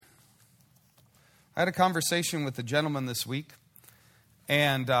I had a conversation with a gentleman this week,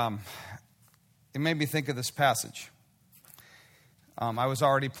 and it made me think of this passage. I was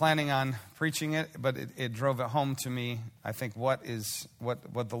already planning on preaching it, but it drove it home to me. I think what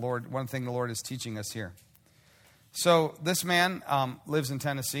the Lord, one thing the Lord is teaching us here. So this man lives in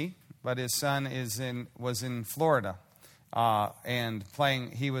Tennessee, but his son was in Florida, and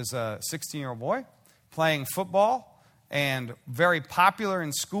playing. He was a 16-year-old boy playing football and very popular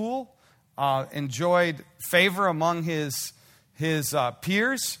in school. Enjoyed favor among his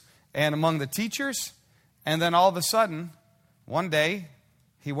peers and among the teachers, and then all of a sudden, one day,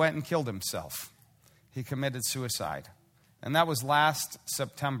 he went and killed himself. He committed suicide, and that was last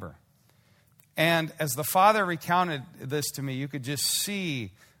September. And as the father recounted this to me, you could just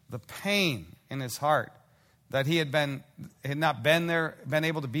see the pain in his heart that he had not been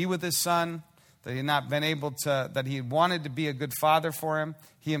able to be with his son. That he had not been able to, that he wanted to be a good father for him.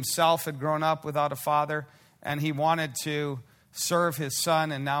 He himself had grown up without a father, and he wanted to serve his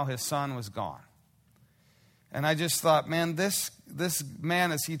son, and now his son was gone. And I just thought, man, this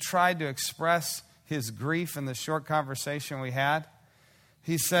man, as he tried to express his grief in the short conversation we had,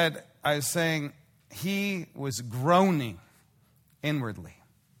 he said, I was saying, he was groaning inwardly.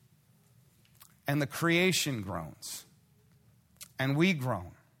 And the creation groans. And we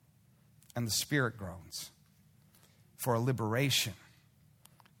groan. And the Spirit groans for a liberation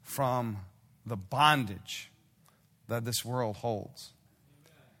from the bondage that this world holds.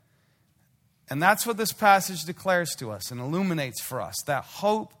 And that's what this passage declares to us and illuminates for us, that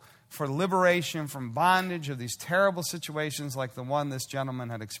hope for liberation from bondage of these terrible situations like the one this gentleman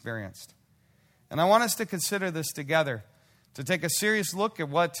had experienced. And I want us to consider this together, to take a serious look at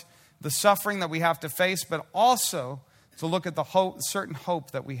what the suffering that we have to face, but also to look at the certain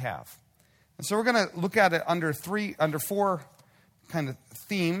hope that we have. And so we're going to look at it under four kind of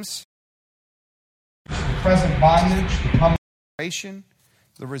themes. The present bondage, the coming liberation,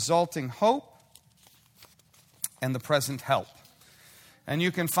 the resulting hope, and the present help. And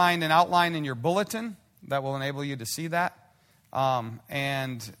you can find an outline in your bulletin that will enable you to see that.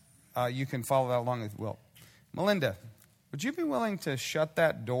 And you can follow that along as well. Melinda, would you be willing to shut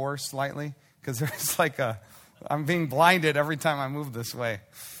that door slightly? Because there's I'm being blinded every time I move this way.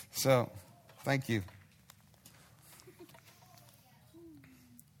 So, thank you.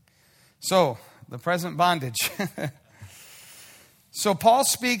 So, the present bondage. So, Paul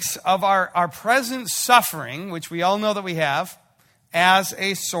speaks of our present suffering, which we all know that we have, as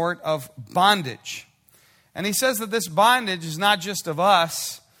a sort of bondage. And he says that this bondage is not just of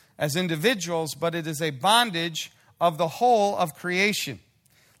us as individuals, but it is a bondage of the whole of creation.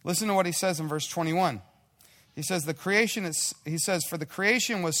 Listen to what he says in verse 21. He says, for the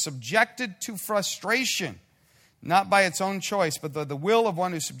creation was subjected to frustration, not by its own choice, but the will of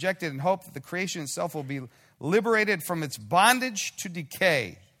one who subjected in hope that the creation itself will be liberated from its bondage to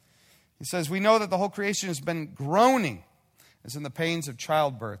decay. He says, we know that the whole creation has been groaning, as in the pains of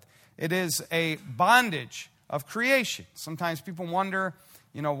childbirth. It is a bondage of creation. Sometimes people wonder,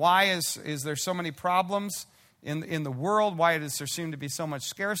 why is there so many problems in the world? Why does there seem to be so much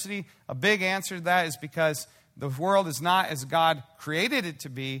scarcity? A big answer to that is because the world is not as God created it to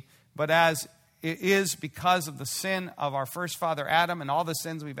be, but as it is because of the sin of our first father Adam and all the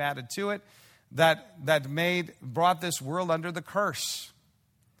sins we've added to it that brought this world under the curse,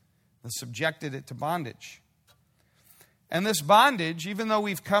 that subjected it to bondage. And this bondage, even though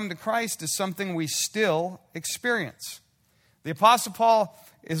we've come to Christ, is something we still experience. The Apostle Paul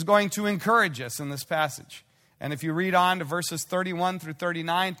is going to encourage us in this passage. And if you read on to verses 31 through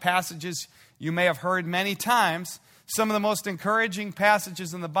 39, passages you may have heard many times, some of the most encouraging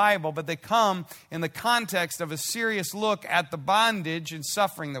passages in the Bible, but they come in the context of a serious look at the bondage and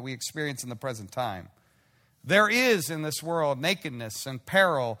suffering that we experience in the present time. There is in this world nakedness and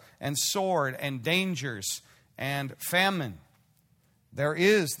peril and sword and dangers and famine. There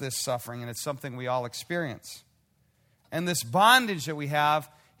is this suffering, and it's something we all experience. And this bondage that we have,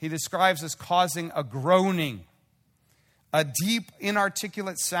 he describes as causing a groaning, a deep,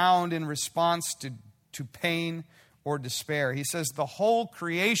 inarticulate sound in response to pain or despair. He says the whole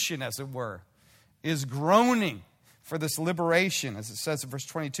creation, as it were, is groaning for this liberation. As it says in verse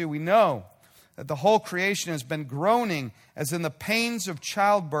 22, we know that the whole creation has been groaning as in the pains of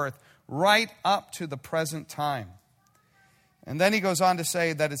childbirth right up to the present time. And then he goes on to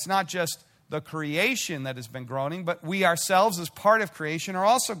say that it's not just the creation that has been groaning, but we ourselves as part of creation are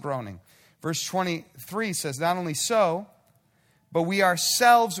also groaning. Verse 23 says, not only so, but we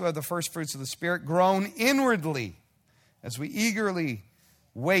ourselves who have the first fruits of the Spirit groan inwardly as we eagerly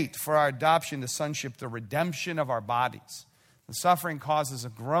wait for our adoption to sonship, the redemption of our bodies. The suffering causes a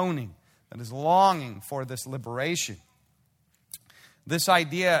groaning that is longing for this liberation. This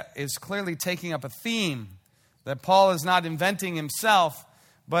idea is clearly taking up a theme that Paul is not inventing himself,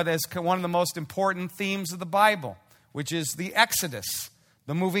 but as one of the most important themes of the Bible, which is the Exodus,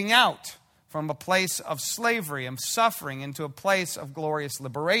 the moving out from a place of slavery and suffering into a place of glorious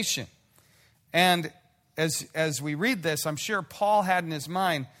liberation. And as we read this, I'm sure Paul had in his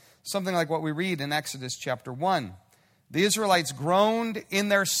mind something like what we read in Exodus chapter 1. The Israelites groaned in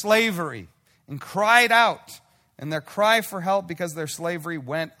their slavery and cried out, and their cry for help because their slavery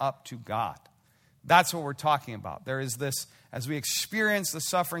went up to God. That's what we're talking about. There is this, as we experience the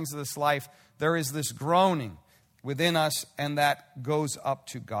sufferings of this life, there is this groaning within us, and that goes up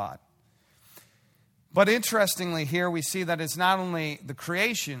to God. But interestingly, here we see that it's not only the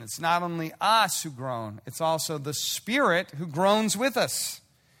creation, it's not only us who groan, it's also the Spirit who groans with us.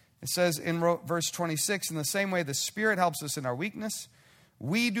 It says in verse 26, in the same way the Spirit helps us in our weakness.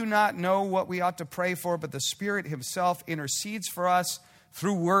 We do not know what we ought to pray for, but the Spirit himself intercedes for us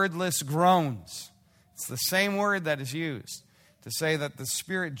through wordless groans. It's the same word that is used to say that the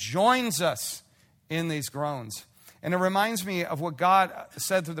Spirit joins us in these groans. And it reminds me of what God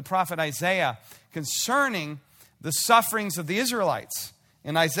said through the prophet Isaiah concerning the sufferings of the Israelites.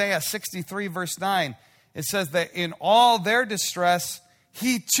 In Isaiah 63, verse 9, it says that in all their distress,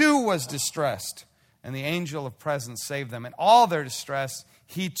 he too was distressed, and the angel of presence saved them. In all their distress,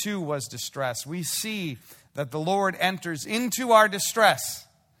 he too was distressed. We see that the Lord enters into our distress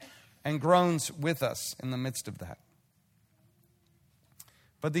and groans with us in the midst of that.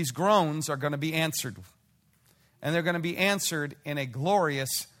 But these groans are going to be answered. And they're going to be answered in a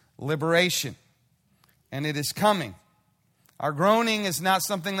glorious liberation. And it is coming. Our groaning is not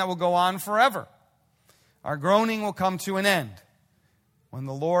something that will go on forever. Our groaning will come to an end when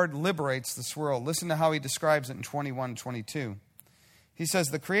the Lord liberates this world. Listen to how he describes it in 21:22. He says,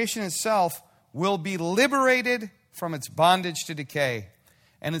 the creation itself will be liberated from its bondage to decay,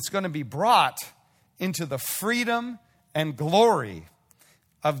 and it's going to be brought into the freedom and glory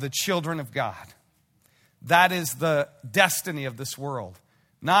of the children of God. That is the destiny of this world.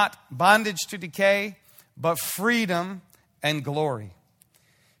 Not bondage to decay, but freedom and glory.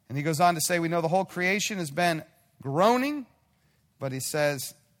 And he goes on to say, we know the whole creation has been groaning, but he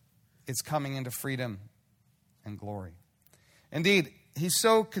says it's coming into freedom and glory. Indeed, he's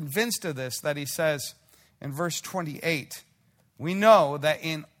so convinced of this that he says in verse 28, we know that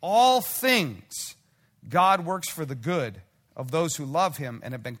in all things God works for the good of those who love him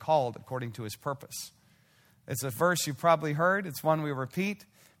and have been called according to his purpose. It's a verse you probably heard. It's one we repeat.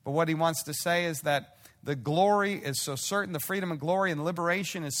 But what he wants to say is that the glory is so certain, the freedom and glory and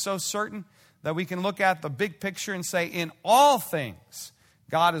liberation is so certain that we can look at the big picture and say, in all things,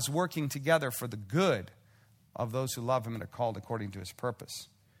 God is working together for the good of those who love him and are called according to his purpose.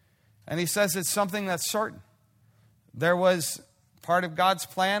 And he says it's something that's certain. There was part of God's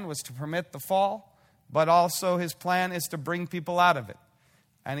plan was to permit the fall, but also his plan is to bring people out of it.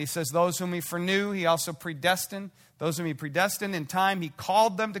 And he says those whom he foreknew, he also predestined. Those whom he predestined in time, he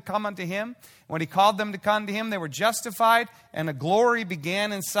called them to come unto him. When he called them to come to him, they were justified, and a glory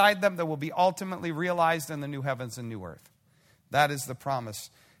began inside them that will be ultimately realized in the new heavens and new earth. That is the promise,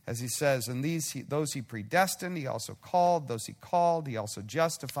 as he says, and those he predestined, he also called. Those he called, he also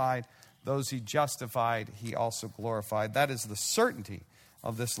justified. Those he justified, he also glorified. That is the certainty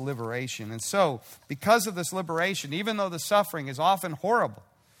of this liberation. And so, because of this liberation, even though the suffering is often horrible,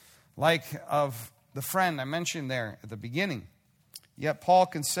 like of the friend I mentioned there at the beginning, yet Paul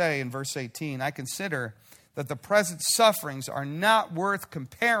can say in verse 18, I consider that the present sufferings are not worth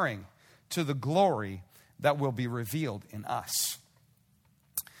comparing to the glory that will be revealed in us.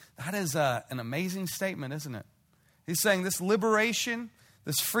 That is an amazing statement, isn't it? He's saying this liberation,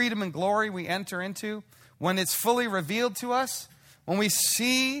 this freedom and glory we enter into, when it's fully revealed to us, when we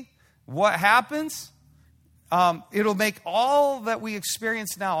see what happens, it'll make all that we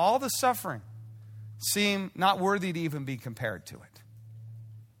experience now, all the suffering, seem not worthy to even be compared to it.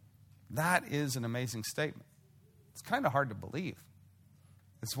 That is an amazing statement. It's kind of hard to believe.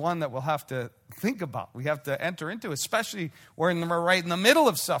 It's one that we'll have to think about. We have to enter into, especially we're right in the middle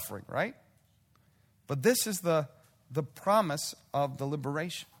of suffering, right? But this is the promise of the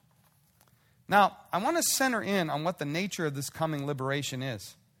liberation. Now, I want to center in on what the nature of this coming liberation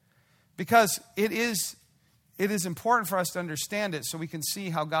is, because it is important for us to understand it so we can see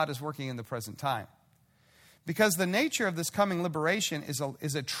how God is working in the present time. Because the nature of this coming liberation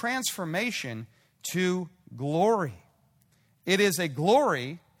is a transformation to glory. It is a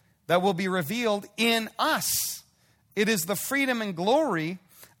glory that will be revealed in us. It is the freedom and glory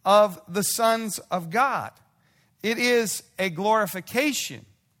of the sons of God. It is a glorification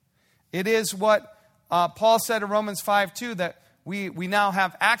It is what Paul said in Romans 5:2, that we now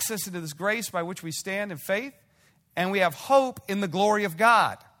have access into this grace by which we stand in faith, and we have hope in the glory of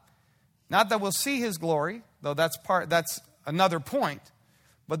God. Not that we'll see his glory, though that's another point,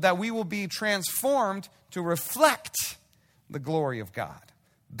 but that we will be transformed to reflect the glory of God.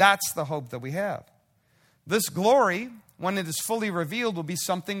 That's the hope that we have. This glory, when it is fully revealed, will be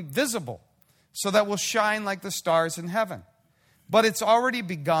something visible, so that will shine like the stars in heaven. But it's already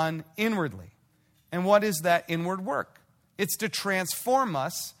begun inwardly. And what is that inward work? It's to transform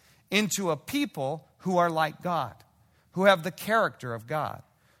us into a people who are like God, who have the character of God,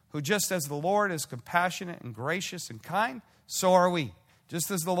 who just as the Lord is compassionate and gracious and kind, so are we. Just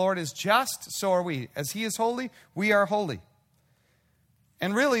as the Lord is just, so are we. As he is holy, we are holy.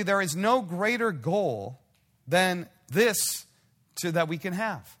 And really, there is no greater goal than this that we can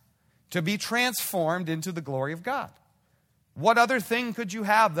have, to be transformed into the glory of God. What other thing could you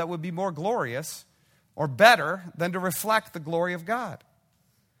have that would be more glorious or better than to reflect the glory of God?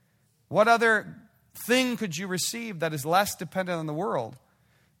 What other thing could you receive that is less dependent on the world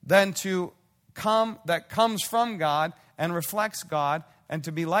than that comes from God and reflects God and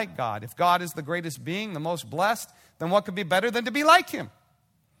to be like God? If God is the greatest being, the most blessed, then what could be better than to be like him?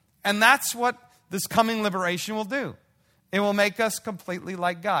 And that's what this coming liberation will do. It will make us completely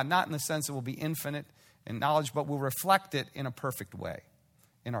like God. Not in the sense it will be infinite in knowledge, but we'll reflect it in a perfect way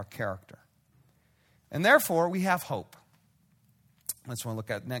in our character. And therefore, we have hope. That's what we'll look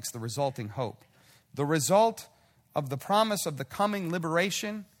at next, the resulting hope. The result of the promise of the coming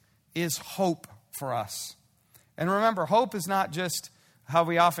liberation is hope for us. And remember, hope is not just how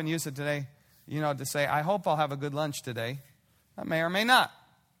we often use it today, to say, I hope I'll have a good lunch today. That may or may not.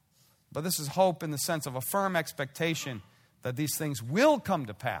 But this is hope in the sense of a firm expectation that these things will come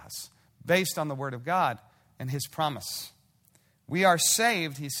to pass based on the Word of God and his promise. We are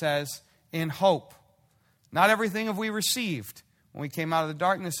saved, he says, in hope. Not everything have we received. When we came out of the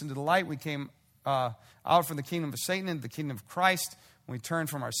darkness into the light, we came out from the kingdom of Satan into the kingdom of Christ. When we turned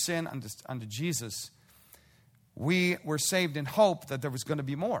from our sin unto Jesus, we were saved in hope that there was going to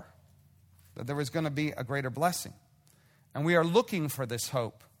be more, that there was going to be a greater blessing. And we are looking for this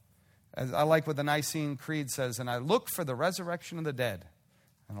hope. As I like what the Nicene Creed says, and I look for the resurrection of the dead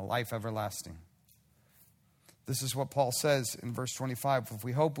and a life everlasting. This is what Paul says in verse 25. If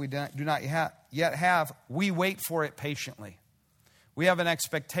we hope we do not yet have, we wait for it patiently. We have an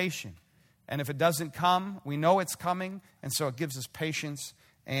expectation. And if it doesn't come, we know it's coming. And so it gives us patience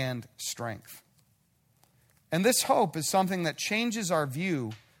and strength. And this hope is something that changes our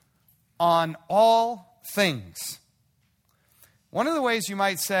view on all things. One of the ways you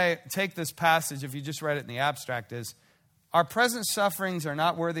might take this passage, if you just read it in the abstract, is our present sufferings are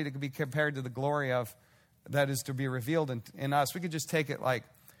not worthy to be compared to the glory of that is to be revealed in us. We could just take it like,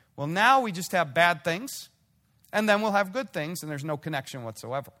 well, now we just have bad things, and then we'll have good things, and there's no connection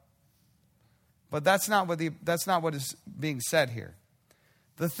whatsoever. But that's not what is being said here.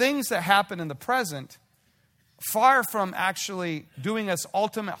 The things that happen in the present, far from actually doing us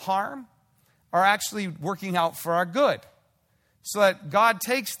ultimate harm, are actually working out for our good. So that God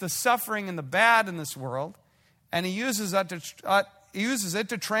takes the suffering and the bad in this world, and he uses it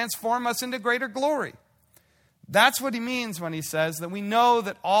to transform us into greater glory. That's what he means when he says that we know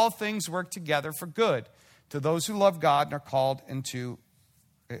that all things work together for good to those who love God and are called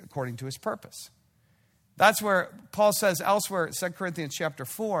according to his purpose. That's where Paul says elsewhere, 2 Corinthians chapter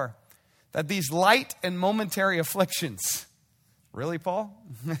 4, that these light and momentary afflictions, really, Paul?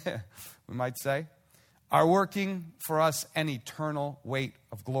 We might say, are working for us an eternal weight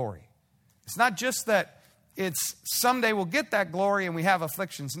of glory. It's not just that it's someday we'll get that glory and we have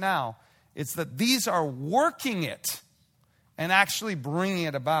afflictions now. It's that these are working it and actually bringing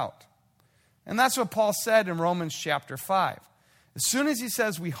it about. And that's what Paul said in Romans chapter 5. As soon as he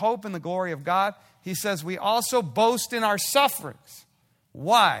says we hope in the glory of God, he says we also boast in our sufferings.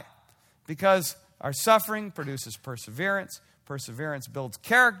 Why? Because our suffering produces perseverance. Perseverance builds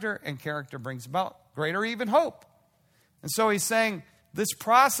character, and character brings about greater even hope. And so he's saying this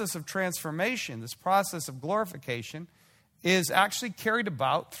process of transformation, this process of glorification, is actually carried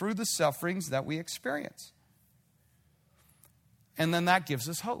about through the sufferings that we experience. And then that gives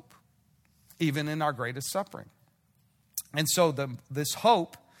us hope, even in our greatest suffering. And so this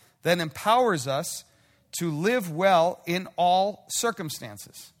hope then empowers us to live well in all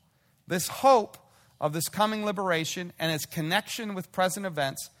circumstances. This hope of this coming liberation and its connection with present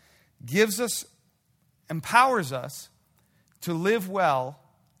events empowers us to live well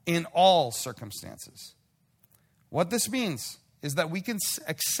in all circumstances. What this means is that we can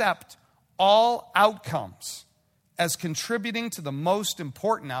accept all outcomes as contributing to the most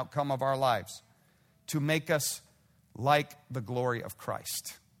important outcome of our lives, to make us like the glory of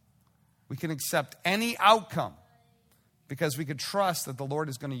Christ. We can accept any outcome because we can trust that the Lord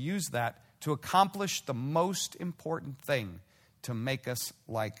is going to use that to accomplish the most important thing, to make us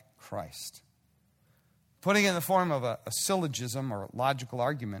like Christ. Putting it in the form of a syllogism or a logical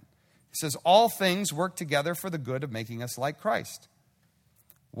argument, he says, all things work together for the good of making us like Christ.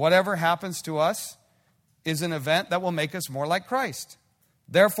 Whatever happens to us is an event that will make us more like Christ.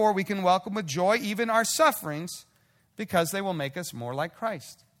 Therefore, we can welcome with joy even our sufferings because they will make us more like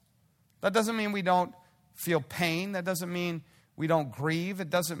Christ. That doesn't mean we don't feel pain. That doesn't mean we don't grieve.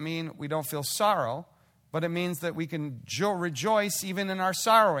 It doesn't mean we don't feel sorrow. But it means that we can rejoice even in our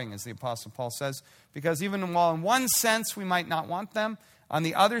sorrowing, as the Apostle Paul says, because even while in one sense we might not want them, on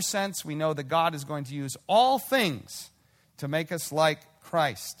the other sense we know that God is going to use all things to make us like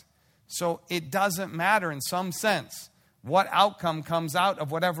Christ. So it doesn't matter in some sense what outcome comes out of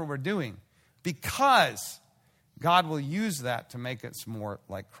whatever we're doing, because God will use that to make us more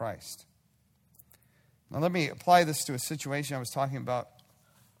like Christ. Now let me apply this to a situation I was talking about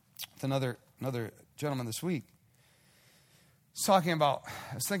with another gentleman this week. I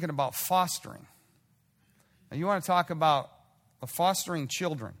was thinking about fostering. Now you want to talk about fostering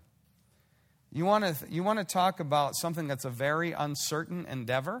children. You want to talk about something that's a very uncertain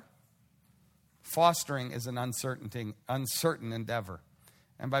endeavor? Fostering is an uncertain endeavor.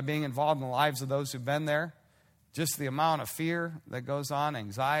 And by being involved in the lives of those who've been there, just the amount of fear that goes on,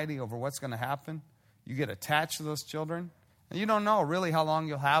 anxiety over what's going to happen, you get attached to those children, and you don't know really how long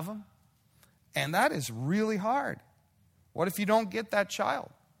you'll have them. And that is really hard. What if you don't get that child?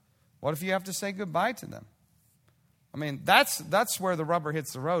 What if you have to say goodbye to them? I mean, that's where the rubber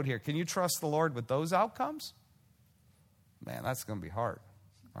hits the road here. Can you trust the Lord with those outcomes? Man, that's going to be hard,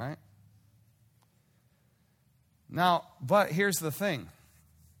 right? Now, but here's the thing.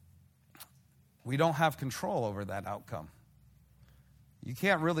 We don't have control over that outcome. You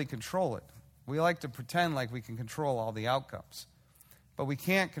can't really control it. We like to pretend like we can control all the outcomes, but we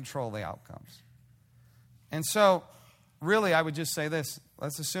can't control the outcomes. And so, really, I would just say this.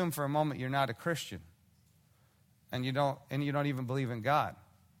 Let's assume for a moment you're not a Christian, and you don't even believe in God.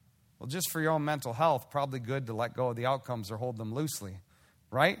 Well, just for your own mental health, probably good to let go of the outcomes or hold them loosely,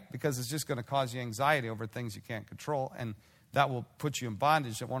 right? Because it's just going to cause you anxiety over things you can't control, and that will put you in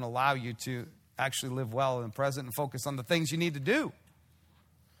bondage. It won't allow you to actually live well in the present and focus on the things you need to do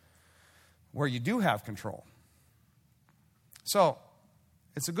where you do have control. So,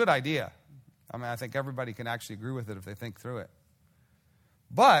 it's a good idea. I mean, I think everybody can actually agree with it if they think through it.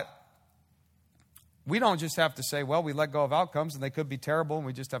 But we don't just have to say, well, we let go of outcomes and they could be terrible and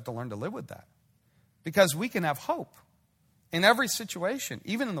we just have to learn to live with that. Because we can have hope in every situation,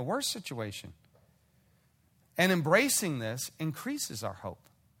 even in the worst situation. And embracing this increases our hope.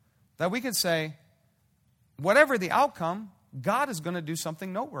 That we can say, whatever the outcome, God is going to do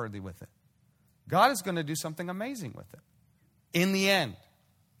something noteworthy with it. God is going to do something amazing with it in the end.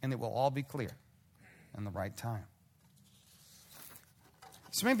 And it will all be clear in the right time.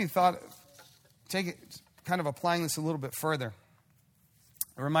 So maybe take it, kind of applying this a little bit further.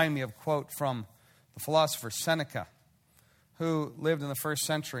 It reminded me of a quote from the philosopher Seneca, who lived in the 1st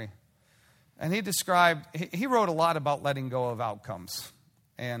century. And he wrote a lot about letting go of outcomes.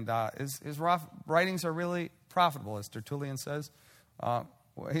 And his writings are really profitable, as Tertullian says.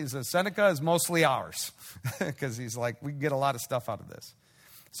 Seneca is mostly ours, because he's like, we can get a lot of stuff out of this.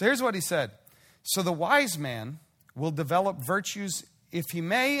 So here's what he said. So the wise man will develop virtues, if he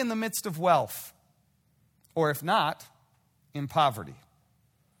may, in the midst of wealth, or if not, in poverty.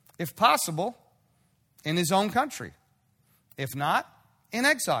 If possible, in his own country. If not, in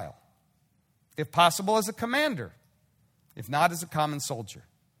exile. If possible, as a commander. If not, as a common soldier.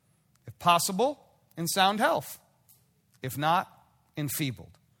 If possible, in sound health. If not,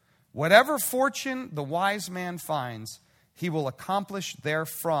 enfeebled. Whatever fortune the wise man finds, he will accomplish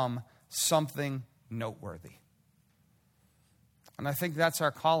therefrom something noteworthy. And I think that's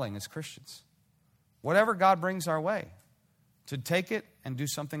our calling as Christians. Whatever God brings our way, to take it and do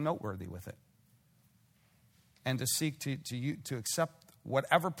something noteworthy with it. And to seek to accept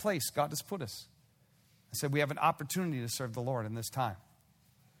whatever place God has put us. I said we have an opportunity to serve the Lord in this time.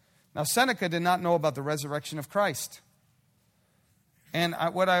 Now, Seneca did not know about the resurrection of Christ. And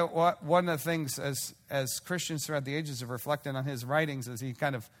one of the things as Christians throughout the ages have reflected on his writings as he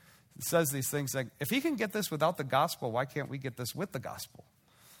kind of says these things like, if he can get this without the gospel, why can't we get this with the gospel?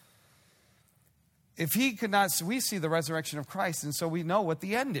 If he could not, we see the resurrection of Christ, and so we know what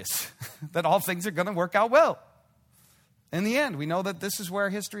the end is, that all things are going to work out well. In the end, we know that this is where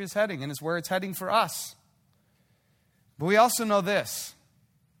history is heading, and it's where it's heading for us. But we also know this,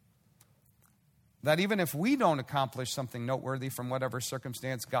 that even if we don't accomplish something noteworthy from whatever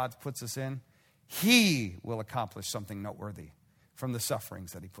circumstance God puts us in, He will accomplish something noteworthy from the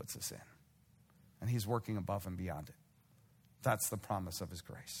sufferings that He puts us in. And He's working above and beyond it. That's the promise of His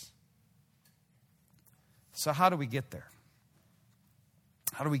grace. So how do we get there?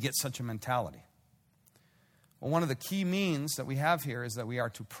 How do we get such a mentality? Well, one of the key means that we have here is that we are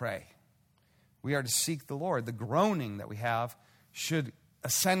to pray. We are to seek the Lord. The groaning that we have should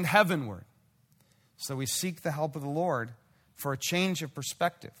ascend heavenward. So we seek the help of the Lord for a change of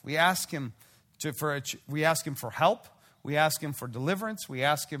perspective. We ask Him for help. We ask Him for deliverance. We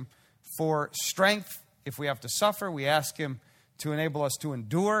ask Him for strength if we have to suffer. We ask Him to enable us to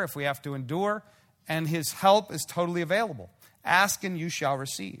endure if we have to endure. And His help is totally available. Ask and you shall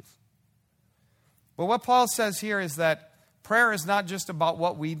receive. But what Paul says here is that prayer is not just about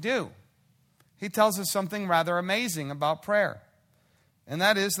what we do. He tells us something rather amazing about prayer. And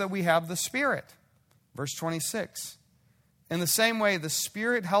that is that we have the Spirit. Verse 26. In the same way, the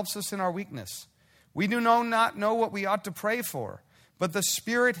Spirit helps us in our weakness. We do not know what we ought to pray for, but the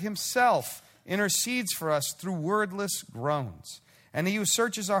Spirit Himself intercedes for us through wordless groans. And He who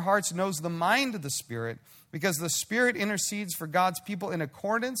searches our hearts knows the mind of the Spirit, because the Spirit intercedes for God's people in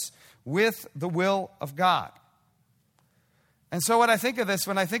accordance with the will of God. And so when I think of this,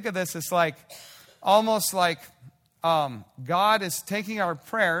 it's like almost like God is taking our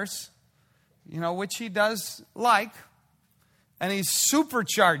prayers, which He does like, and He's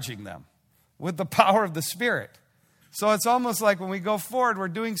supercharging them with the power of the Spirit. So it's almost like when we go forward, we're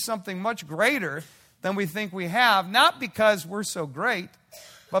doing something much greater than we think we have, not because we're so great,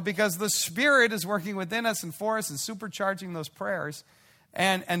 but because the Spirit is working within us and for us and supercharging those prayers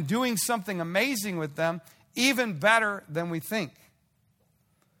and doing something amazing with them, even better than we think.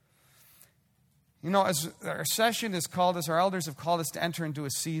 As our session has called us, our elders have called us to enter into a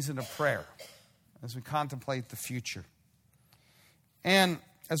season of prayer as we contemplate the future. And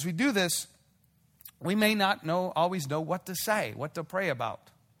as we do this, we may not always know what to say, what to pray about.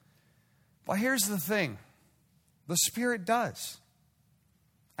 But here's the thing. The Spirit does.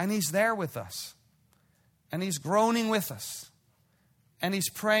 And He's there with us. And He's groaning with us. And He's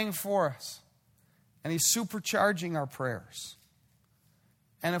praying for us. And He's supercharging our prayers.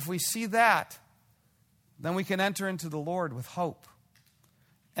 And if we see that, then we can enter into the Lord with hope.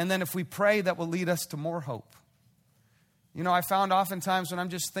 And then if we pray, that will lead us to more hope. I found oftentimes when I'm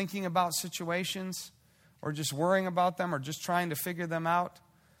just thinking about situations or just worrying about them or just trying to figure them out,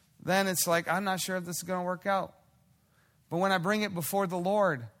 then it's like, I'm not sure if this is going to work out. But when I bring it before the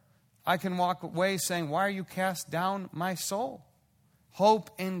Lord, I can walk away saying, why are you cast down, my soul?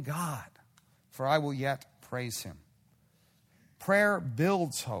 Hope in God, for I will yet praise Him. Prayer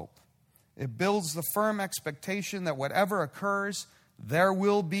builds hope. It builds the firm expectation that whatever occurs, there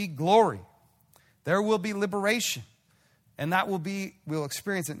will be glory. There will be liberation. And we'll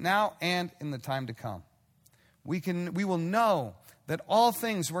experience it now and in the time to come. We will know that all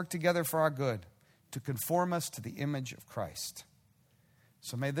things work together for our good to conform us to the image of Christ.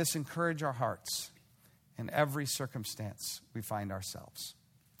 So may this encourage our hearts in every circumstance we find ourselves.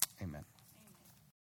 Amen.